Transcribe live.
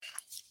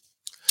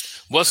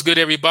What's good,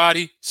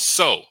 everybody?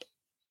 So,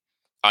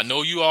 I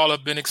know you all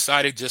have been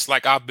excited just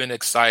like I've been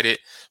excited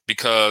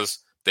because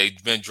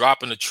they've been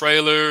dropping the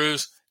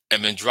trailers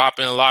and been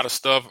dropping a lot of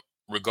stuff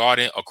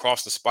regarding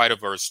Across the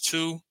Spider-Verse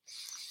 2.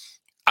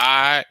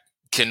 I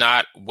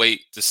cannot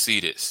wait to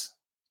see this.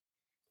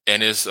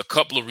 And there's a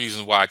couple of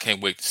reasons why I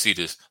can't wait to see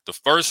this. The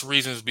first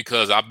reason is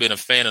because I've been a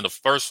fan of the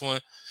first one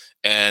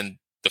and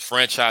the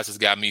franchise has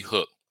got me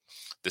hooked.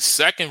 The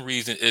second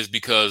reason is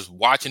because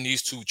watching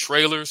these two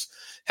trailers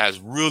has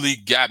really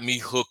got me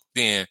hooked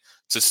in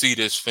to see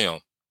this film.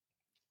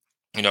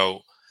 You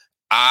know,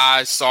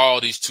 I saw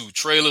these two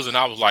trailers and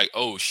I was like,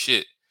 oh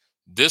shit,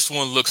 this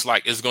one looks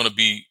like it's going to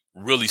be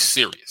really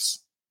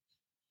serious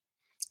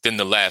than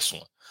the last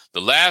one.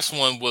 The last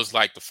one was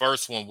like the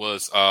first one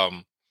was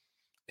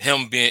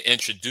him being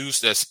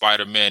introduced as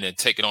Spider-Man and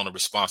taking on the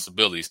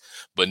responsibilities.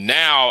 But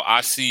now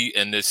I see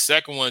in this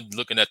second one,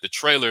 looking at the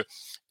trailer,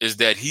 is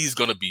that he's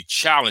going to be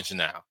challenged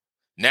now.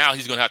 Now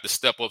he's going to have to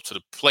step up to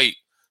the plate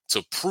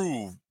to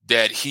prove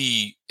that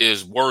he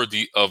is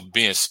worthy of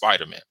being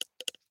Spider-Man.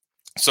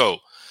 So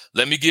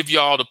let me give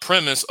y'all the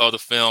premise of the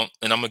film,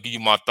 and I'm going to give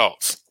you my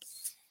thoughts.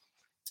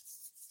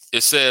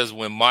 It says,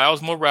 when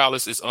Miles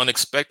Morales is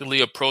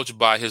unexpectedly approached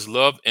by his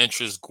love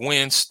interest,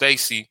 Gwen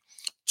Stacy,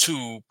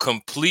 to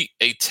complete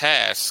a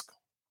task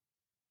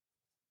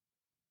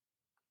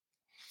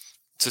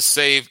to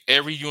save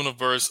every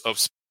universe of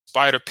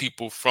spider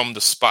people from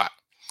the Spot,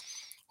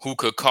 who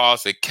could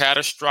cause a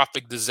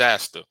catastrophic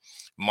disaster.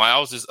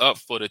 Miles is up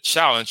for the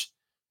challenge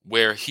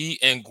where he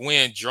and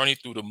Gwen journey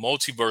through the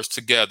multiverse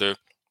together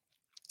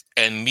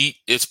and meet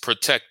its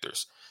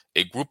protectors,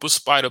 a group of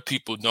spider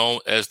people known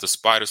as the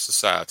Spider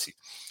Society,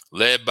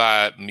 led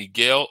by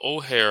Miguel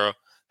O'Hara.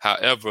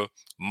 However,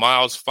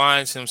 Miles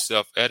finds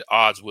himself at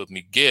odds with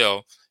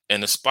Miguel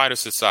and the Spider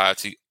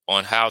Society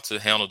on how to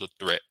handle the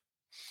threat.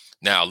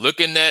 Now,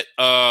 looking at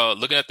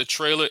the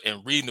trailer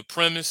and reading the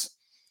premise,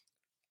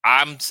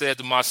 I'm saying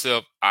to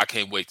myself, I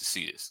can't wait to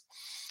see this,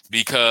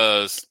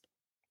 because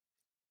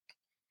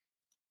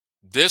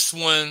this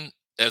one,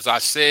 as I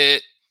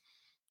said,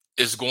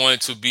 is going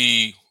to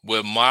be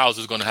where Miles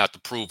is going to have to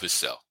prove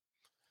himself.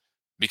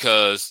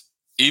 Because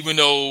even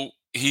though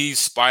he's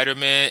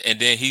Spider-Man and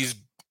then he's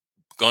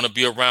going to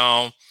be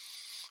around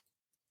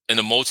in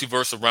the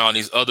multiverse around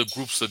these other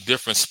groups of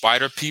different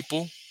spider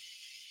people,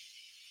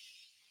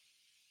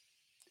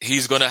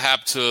 he's going to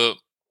have to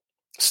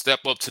step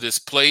up to this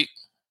plate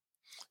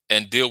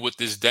and deal with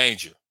this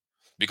danger.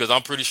 Because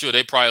I'm pretty sure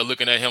they probably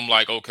looking at him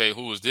like, okay,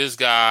 who is this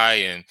guy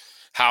and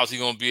how's he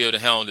going to be able to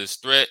handle this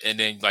threat? And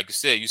then, like you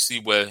said, you see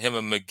where him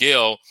and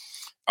Miguel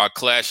are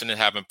clashing and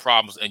having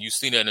problems. And you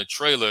seen that in the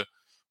trailer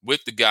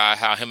with the guy,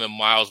 how him and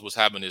Miles was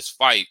having this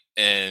fight.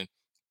 And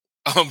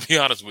I'll be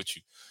honest with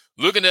you,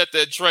 looking at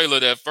that trailer,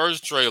 that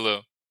first trailer,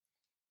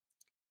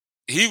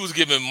 he was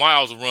giving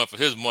Miles a run for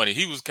his money.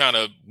 He was kind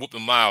of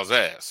whooping Miles'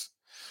 ass.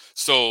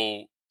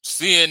 So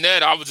seeing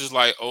that, I was just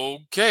like,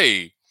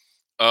 okay,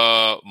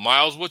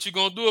 Miles, what you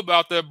gonna do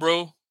about that,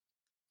 bro?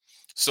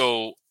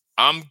 So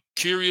I'm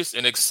curious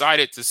and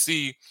excited to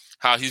see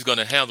how he's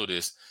gonna handle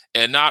this.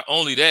 And not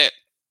only that,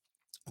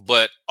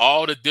 but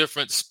all the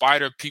different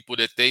spider people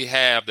that they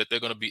have that they're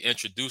going to be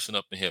introducing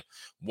up in here.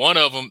 One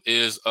of them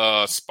is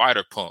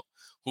Spider-Punk,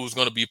 who's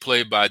going to be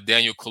played by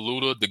Daniel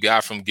Kaluuya, the guy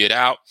from Get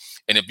Out.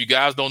 And if you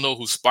guys don't know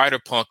who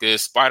Spider-Punk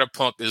is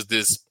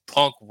this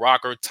punk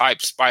rocker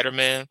type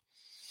Spider-Man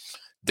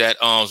that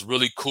is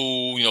really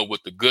cool, you know,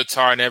 with the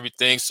guitar and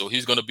everything. So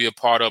he's going to be a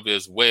part of it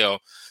as well.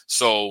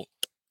 So,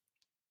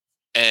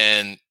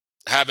 and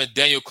having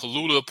Daniel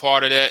Kaluuya a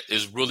part of that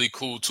is really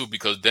cool too,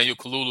 because Daniel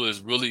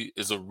Kaluuya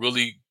is a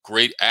really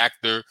great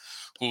actor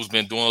who's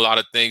been doing a lot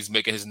of things,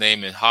 making his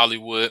name in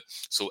Hollywood.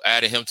 So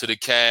adding him to the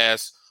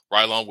cast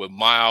right along with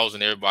Miles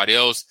and everybody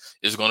else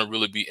is going to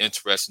really be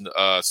interesting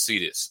to see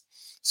this.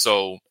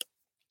 So,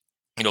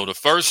 you know, the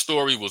first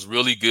story was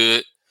really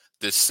good.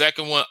 The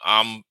second one,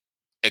 I'm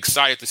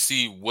excited to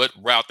see what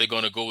route they're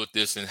going to go with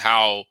this and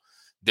how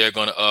they're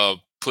going to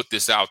put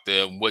this out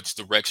there and which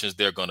directions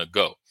they're going to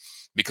go.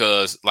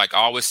 Because like I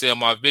always say in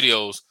my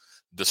videos,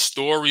 the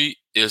story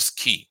is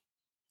key.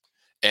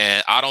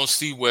 And I don't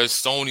see where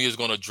Sony is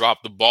going to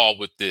drop the ball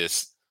with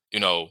this. You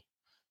know,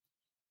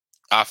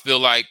 I feel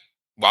like,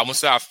 well, I'm going to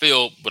say I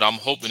feel, but I'm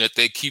hoping that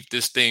they keep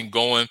this thing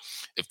going.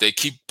 If they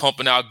keep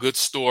pumping out good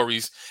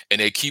stories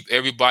and they keep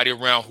everybody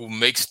around who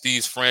makes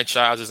these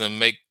franchises and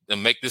make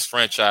this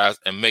franchise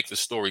and make the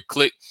story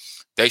click,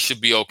 they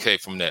should be okay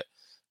from that.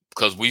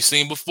 Because we've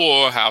seen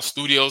before how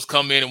studios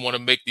come in and want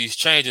to make these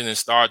changes and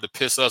start to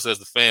piss us as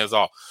the fans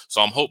off. So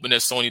I'm hoping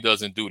that Sony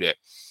doesn't do that.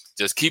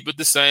 Just keep it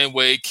the same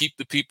way, keep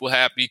the people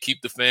happy,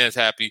 keep the fans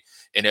happy,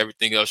 and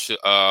everything else should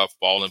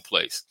fall in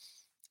place.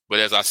 But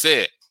as I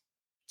said,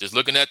 just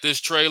looking at this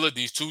trailer,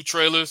 these two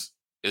trailers,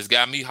 it's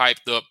got me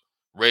hyped up,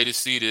 ready to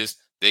see this.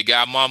 They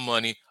got my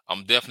money.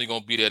 I'm definitely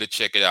going to be there to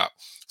check it out.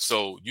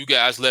 So you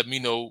guys let me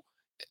know,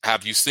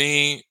 have you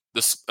seen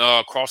the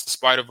Across the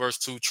Spider-Verse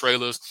 2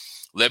 trailers?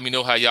 Let me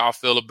know how y'all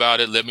feel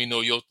about it. Let me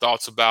know your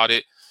thoughts about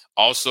it.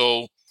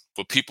 Also,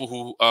 For people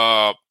who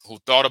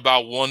thought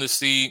about wanting to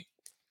see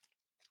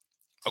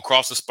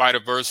Across the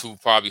Spider-Verse, who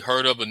probably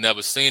heard of but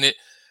never seen it,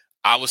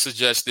 I would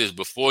suggest this: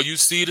 before you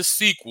see the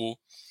sequel,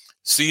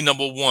 see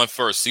number one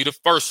first. See the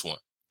first one,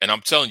 and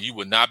I'm telling you, you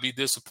would not be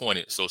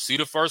disappointed. So see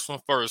the first one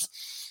first,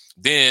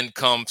 then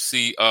come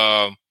see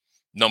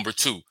number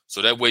two.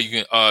 So that way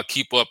you can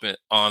keep up and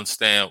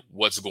understand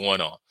what's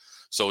going on.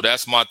 So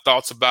that's my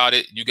thoughts about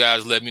it. You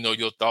guys let me know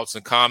your thoughts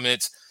and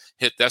comments.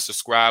 Hit that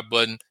subscribe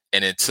button.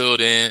 And until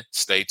then,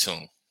 stay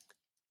tuned.